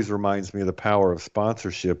 this always reminds me of the power of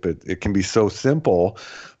sponsorship. It can be so simple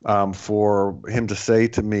for him to say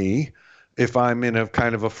to me, if I'm in a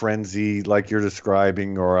kind of a frenzy like you're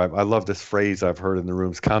describing, or I love this phrase I've heard in the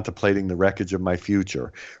rooms, contemplating the wreckage of my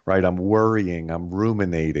future, right? I'm worrying, I'm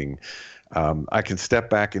ruminating. I can step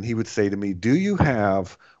back and he would say to me, do you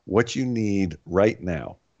have what you need right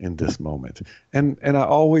now in this moment? And I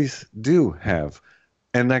always do have.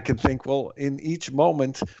 And I can think, well, in each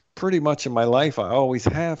moment, pretty much in my life, I always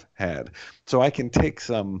have had. So I can take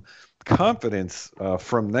some confidence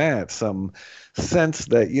from that, some sense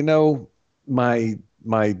that,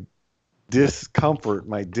 my discomfort,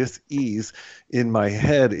 my dis-ease in my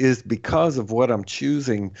head is because of what I'm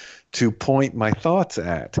choosing to point my thoughts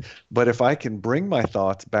at. But if I can bring my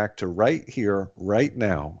thoughts back to right here, right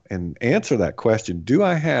now, and answer that question, do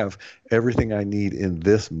I have everything I need in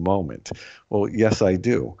this moment? Well, yes, I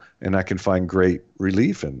do. And I can find great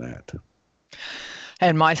relief in that.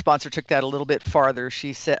 And my sponsor took that a little bit farther.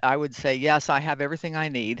 She said, I would say, yes, I have everything I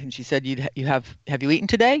need. And she said, have you eaten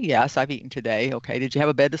today? Yes, I've eaten today. Okay. Did you have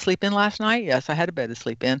a bed to sleep in last night? Yes, I had a bed to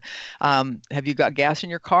sleep in. Have you got gas in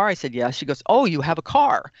your car? I said, yes. She goes, oh, you have a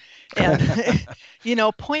car. And,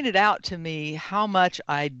 pointed out to me how much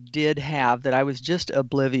I did have that I was just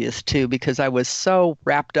oblivious to, because I was so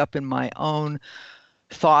wrapped up in my own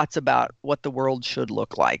thoughts about what the world should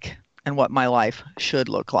look like and what my life should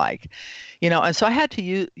look like. And so I had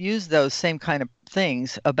to use those same kind of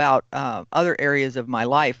things about other areas of my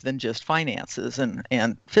life than just finances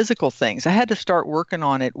and physical things. I had to start working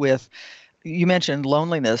on it with, you mentioned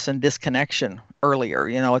loneliness and disconnection earlier.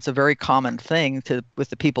 It's a very common thing with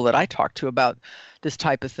the people that I talk to about this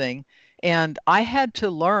type of thing. And I had to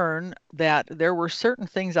learn that there were certain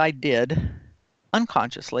things I did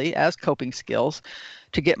unconsciously as coping skills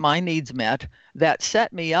to get my needs met that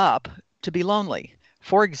set me up to be lonely.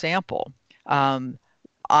 For example,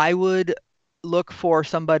 I would look for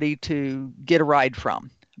somebody to get a ride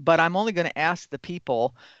from, but I'm only going to ask the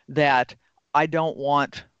people that I don't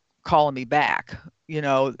want calling me back.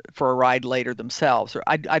 for a ride later themselves. Or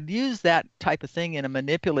I'd use that type of thing in a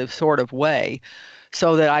manipulative sort of way,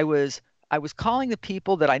 so that I was calling the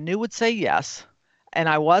people that I knew would say yes, and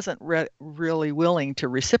I wasn't really willing to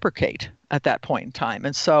reciprocate at that point in time.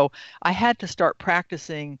 And so I had to start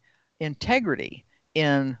practicing integrity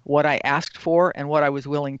in what I asked for and what I was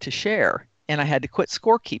willing to share. And I had to quit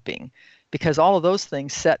scorekeeping, because all of those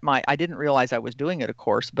things I didn't realize I was doing it, of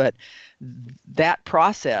course, but that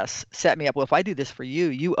process set me up. Well, if I do this for you,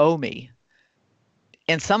 you owe me.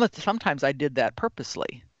 And sometimes I did that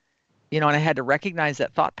purposely, and I had to recognize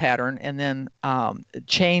that thought pattern and then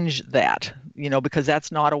change that, because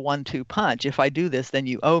that's not a 1-2 punch. If I do this, then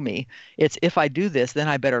you owe me. It's if I do this, then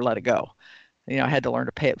I better let it go. I had to learn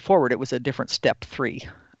to pay it forward. It was a different step 3.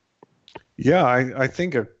 Yeah, I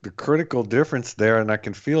think the critical difference there, and I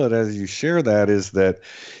can feel it as you share that, is that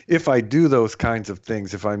if I do those kinds of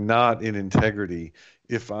things, if I'm not in integrity,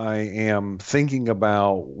 if I am thinking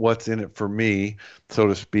about what's in it for me, so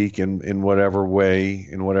to speak, in whatever way,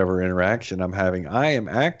 in whatever interaction I'm having, I am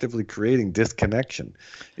actively creating disconnection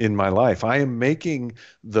in my life. I am making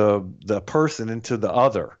the person into the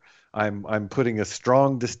other. I'm putting a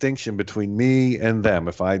strong distinction between me and them.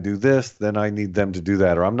 If I do this, then I need them to do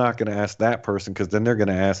that. Or I'm not going to ask that person, because then they're going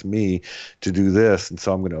to ask me to do this. And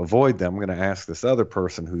so I'm going to avoid them. I'm going to ask this other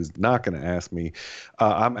person who's not going to ask me.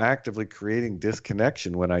 I'm actively creating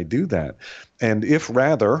disconnection when I do that. And if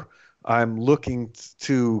rather I'm looking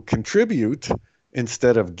to contribute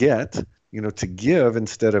instead of get, to give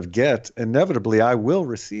instead of get, inevitably I will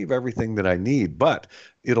receive everything that I need. But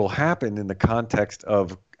it'll happen in the context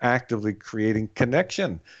of actively creating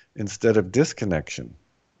connection instead of disconnection.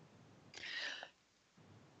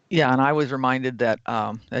 Yeah, and I was reminded that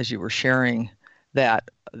as you were sharing, that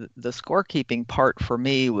the scorekeeping part for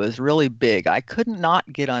me was really big. I could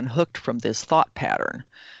not get unhooked from this thought pattern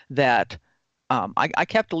that I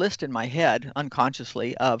kept a list in my head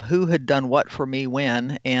unconsciously of who had done what for me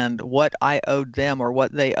when, and what I owed them or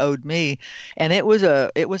what they owed me, and it was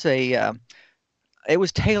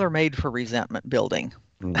tailor-made for resentment building.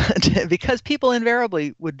 Because people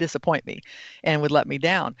invariably would disappoint me and would let me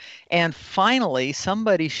down. And finally,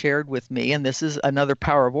 somebody shared with me, and this is another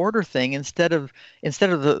power of order thing, instead of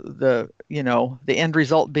the end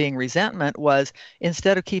result being resentment, was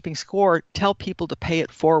instead of keeping score, tell people to pay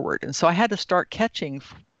it forward. And so I had to start catching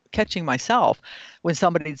myself when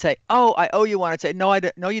somebody would say, "Oh, I owe you one." I'd say, "No,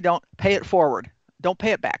 no, you don't. Pay it forward. Don't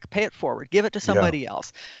pay it back. Pay it forward. Give it to somebody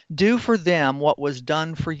else. Do for them what was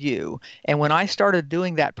done for you." And when I started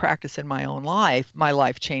doing that practice in my own life, my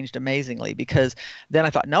life changed amazingly, because then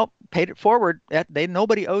I thought, nope, paid it forward.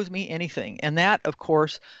 Nobody owes me anything. And that, of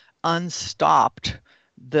course, unstopped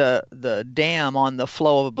the dam on the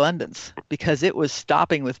flow of abundance, because it was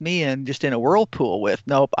stopping with me and just in a whirlpool with,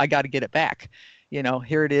 nope, I got to get it back.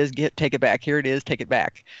 Here it is, take it back. Here it is, take it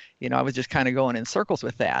back. I was just kind of going in circles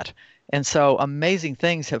with that. And so amazing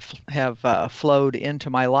things have flowed into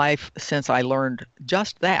my life since I learned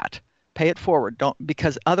just that. Pay it forward.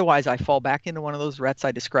 Because otherwise I fall back into one of those ruts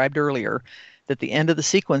I described earlier, that the end of the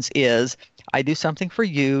sequence is, I do something for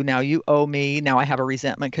you, now you owe me, now I have a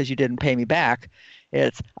resentment because you didn't pay me back.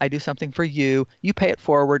 It's, I do something for you, you pay it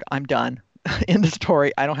forward, I'm done. End of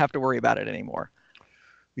story. I don't have to worry about it anymore.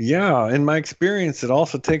 Yeah, in my experience, it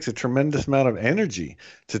also takes a tremendous amount of energy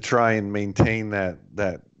to try and maintain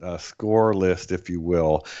that score list, if you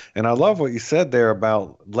will. And I love what you said there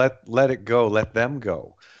about let it go, let them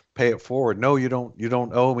go, pay it forward. No, you don't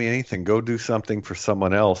owe me anything. Go do something for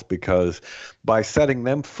someone else, because by setting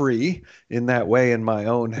them free in that way in my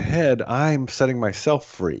own head, I'm setting myself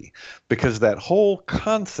free, because that whole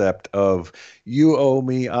concept of you owe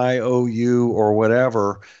me, I owe you, or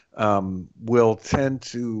whatever, will tend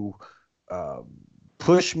to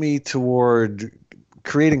push me toward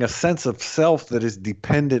creating a sense of self that is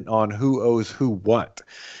dependent on who owes who what.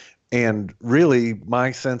 And really,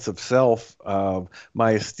 my sense of self,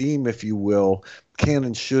 my esteem, if you will, can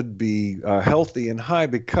and should be healthy and high,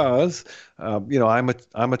 because I'm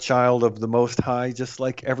a child of the Most High, just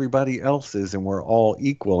like everybody else is, and we're all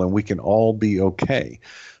equal, and we can all be okay.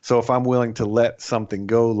 So if I'm willing to let something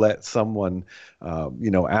go, let someone,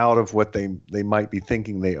 out of what they might be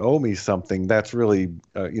thinking they owe me something, that's really,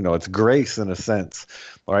 it's grace in a sense,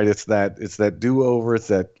 all right? It's that do-over, it's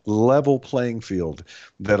that level playing field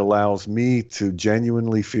that allows me to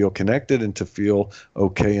genuinely feel connected and to feel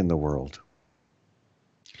okay in the world.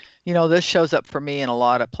 This shows up for me in a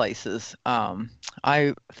lot of places.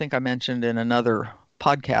 I think I mentioned in another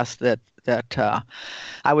podcast that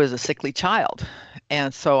I was a sickly child.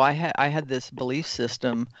 And so I had this belief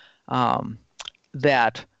system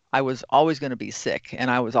that I was always going to be sick,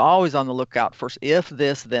 and I was always on the lookout for if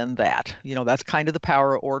this, then that. That's kind of the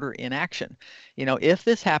power of order in action. If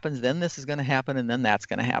this happens, then this is going to happen, and then that's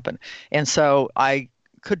going to happen. And so I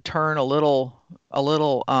could turn a little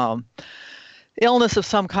illness of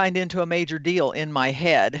some kind into a major deal in my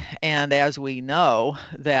head. And as we know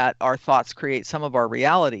that our thoughts create some of our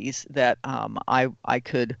realities, that I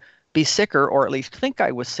could be sicker, or at least think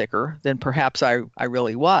I was sicker than perhaps I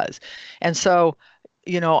really was. And so,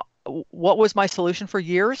 what was my solution for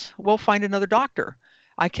years? Well, find another doctor.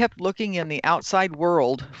 I kept looking in the outside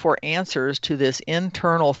world for answers to this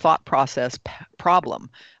internal thought process problem.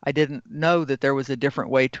 I didn't know that there was a different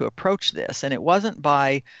way to approach this. And it wasn't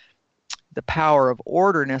by the power of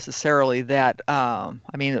order necessarily that,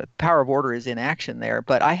 the power of order is in action there,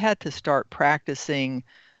 but I had to start practicing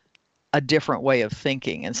a different way of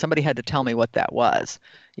thinking. And somebody had to tell me what that was.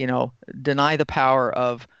 Deny the power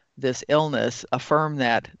of this illness, affirm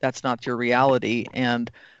that that's not your reality,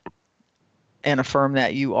 and affirm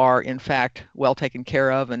that you are in fact well taken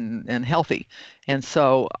care of and healthy. And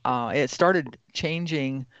so it started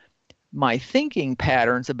changing my thinking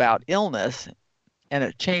patterns about illness, and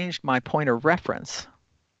it changed my point of reference.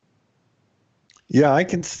 Yeah, I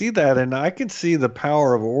can see that, and I can see the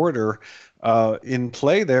power of order in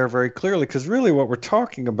play there very clearly, because really what we're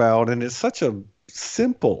talking about, and it's such a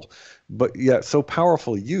simple but yet so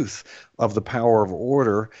powerful use of the power of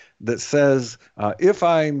order that says, if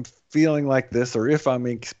I'm feeling like this, or if I'm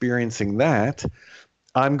experiencing that,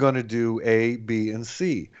 I'm going to do A, B, and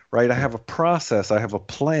C, right? I have a process, I have a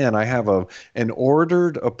plan, I have an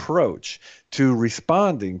ordered approach to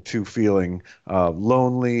responding to feeling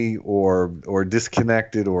lonely or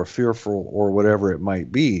disconnected or fearful or whatever it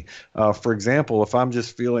might be. For example, if I'm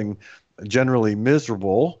just feeling generally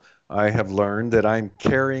miserable, I have learned that I'm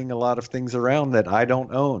carrying a lot of things around that I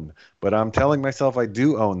don't own, but I'm telling myself I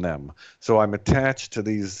do own them. So I'm attached to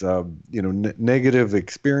these, negative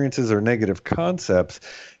experiences or negative concepts.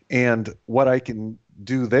 And what I can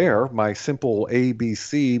do there, my simple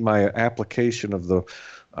ABC, my application of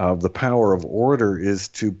the power of order, is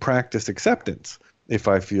to practice acceptance if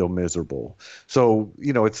I feel miserable. So,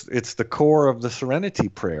 it's the core of the Serenity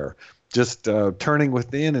Prayer. Just turning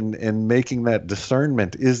within and making that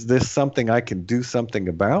discernment. Is this something I can do something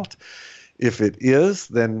about? If it is,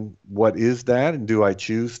 then what is that? And do I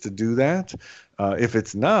choose to do that? If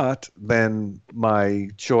it's not, then my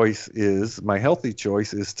healthy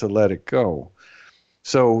choice is to let it go.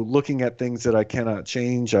 So looking at things that I cannot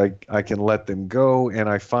change, I can let them go. And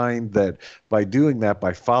I find that by doing that,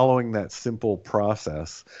 by following that simple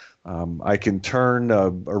process, I can turn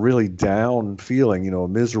a really down feeling, a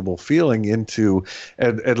miserable feeling, into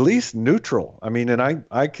at least neutral. And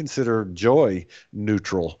I consider joy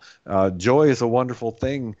neutral. Joy is a wonderful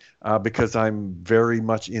thing because I'm very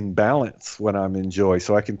much in balance when I'm in joy.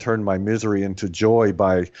 So I can turn my misery into joy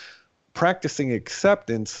by practicing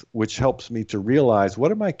acceptance, which helps me to realize,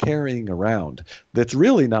 what am I carrying around that's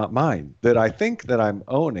really not mine, that I think that I'm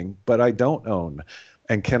owning, but I don't own?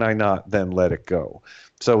 And can I not then let it go?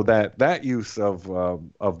 So that use of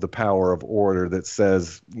the power of order that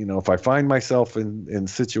says, if I find myself in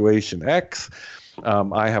situation X,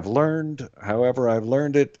 I have learned, however I've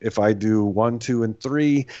learned it, if I do 1, 2, and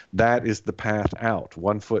 3, that is the path out,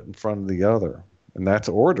 one foot in front of the other. And that's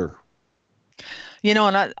order.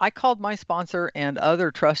 And I called my sponsor and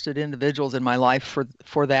other trusted individuals in my life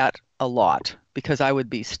for that a lot, because I would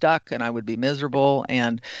be stuck and I would be miserable.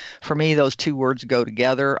 And for me, those two words go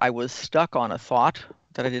together. I was stuck on a thought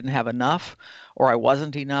that I didn't have enough, or I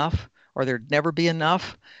wasn't enough, or there'd never be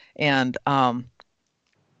enough. And how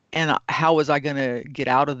was I going to get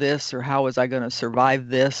out of this, or how was I going to survive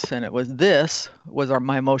this? And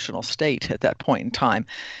my emotional state at that point in time.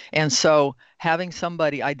 And so having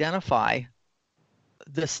somebody identify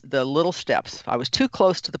the little steps. I was too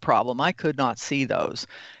close to the problem. I could not see those,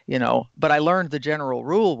 but I learned the general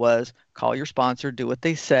rule was call your sponsor, do what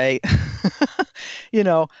they say.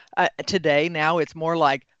 Today, now it's more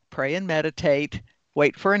like pray and meditate,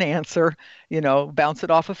 wait for an answer, bounce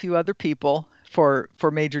it off a few other people for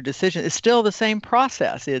major decisions. It's still the same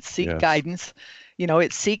process. It's seek guidance,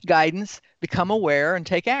 become aware and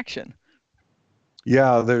take action.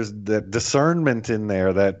 Yeah, there's that discernment in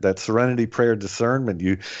there, that Serenity Prayer discernment.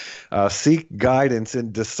 You seek guidance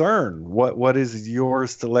and discern what is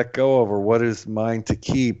yours to let go of, or what is mine to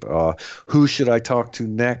keep. Who should I talk to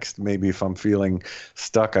next? Maybe if I'm feeling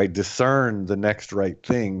stuck, I discern the next right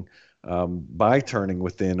thing by turning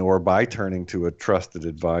within, or by turning to a trusted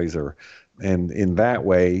advisor. And in that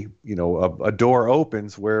way, a door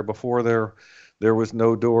opens where before there was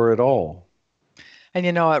no door at all. And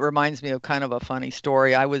you know, it reminds me of kind of a funny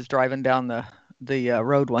story. I was driving down the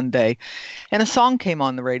road one day, and a song came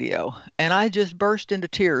on the radio, and I just burst into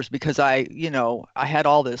tears because I had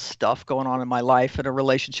all this stuff going on in my life, and a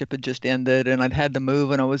relationship had just ended, and I'd had to move,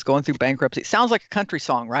 and I was going through bankruptcy. It sounds like a country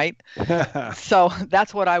song, right? So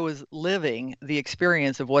that's what I was living, the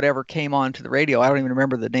experience of whatever came on to the radio. I don't even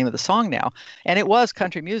remember the name of the song now. And it was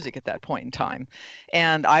country music at that point in time.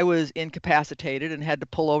 And I was incapacitated and had to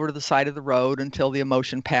pull over to the side of the road until the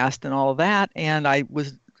emotion passed and all of that. And I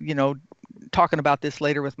was, talking about this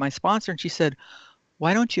later with my sponsor, and she said,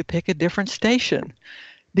 "Why don't you pick a different station?"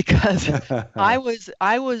 Because I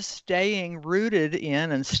was staying rooted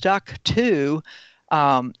in and stuck to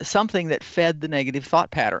something that fed the negative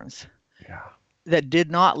thought patterns. Yeah. That did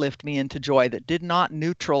not lift me into joy, that did not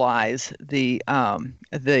neutralize the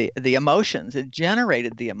emotions. It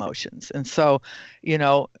generated the emotions. And so,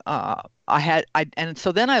 so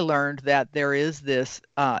then I learned that there is this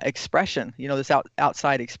expression, this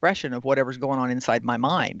outside expression of whatever's going on inside my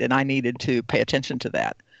mind, and I needed to pay attention to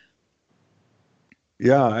that.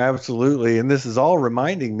 Yeah, absolutely. And this is all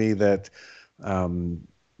reminding me that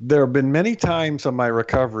there have been many times on my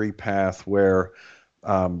recovery path where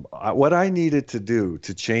what I needed to do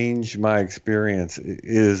to change my experience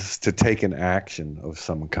is to take an action of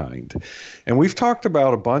some kind. And we've talked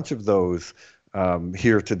about a bunch of those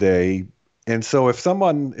here today. And so if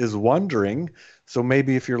someone is wondering, so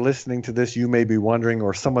maybe if you're listening to this, you may be wondering,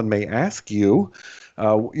 or someone may ask you,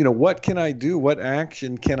 what can I do? What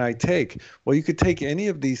action can I take? Well, you could take any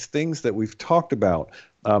of these things that we've talked about.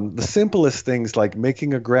 The simplest things like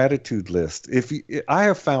making a gratitude list. I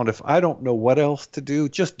have found if I don't know what else to do,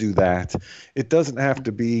 just do that. It doesn't have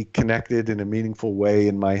to be connected in a meaningful way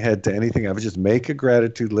in my head to anything. I would just make a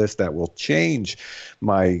gratitude list that will change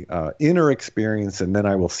my inner experience, and then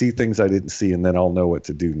I will see things I didn't see, and then I'll know what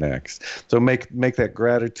to do next. So make that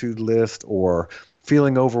gratitude list. Or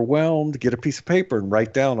feeling overwhelmed, get a piece of paper and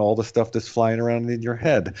write down all the stuff that's flying around in your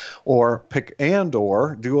head. Or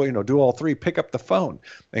do all three. Pick up the phone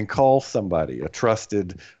and call somebody, a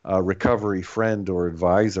trusted recovery friend or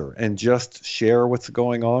advisor, and just share what's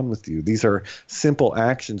going on with you. These are simple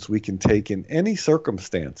actions we can take in any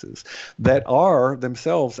circumstances that are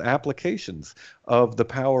themselves applications of the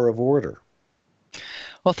power of order.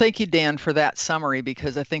 Well, thank you, Dan, for that summary,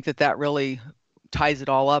 because I think that really ties it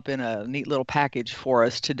all up in a neat little package for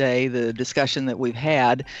us today, the discussion that we've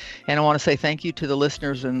had. And I want to say thank you to the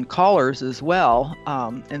listeners and callers as well.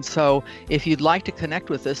 And so if you'd like to connect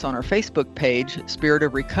with us on our Facebook page, Spirit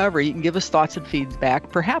of Recovery, you can give us thoughts and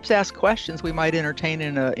feedback, perhaps ask questions we might entertain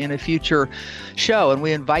in a future show. And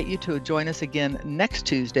we invite you to join us again next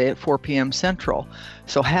Tuesday at 4 p.m. Central.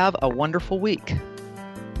 So have a wonderful week.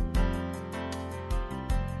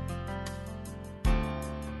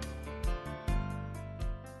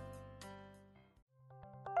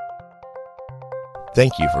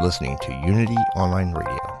 Thank you for listening to Unity Online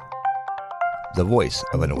Radio, the voice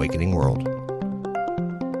of an awakening world.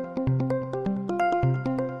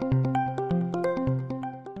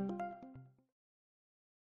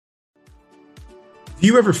 Do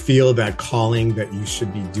you ever feel that calling that you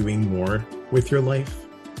should be doing more with your life?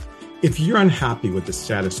 If you're unhappy with the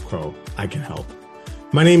status quo, I can help.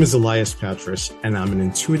 My name is Elias Patras, and I'm an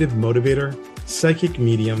intuitive motivator, psychic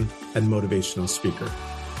medium, and motivational speaker.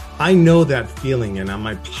 I know that feeling, and on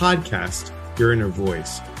my podcast, Your Inner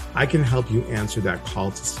Voice, I can help you answer that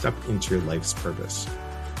call to step into your life's purpose.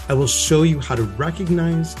 I will show you how to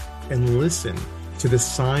recognize and listen to the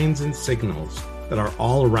signs and signals that are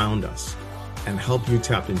all around us and help you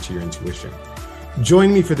tap into your intuition.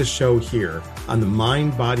 Join me for the show here on the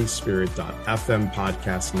mindbodyspirit.fm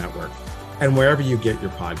podcast network and wherever you get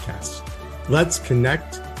your podcasts. Let's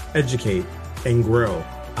connect, educate, and grow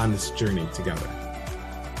on this journey together.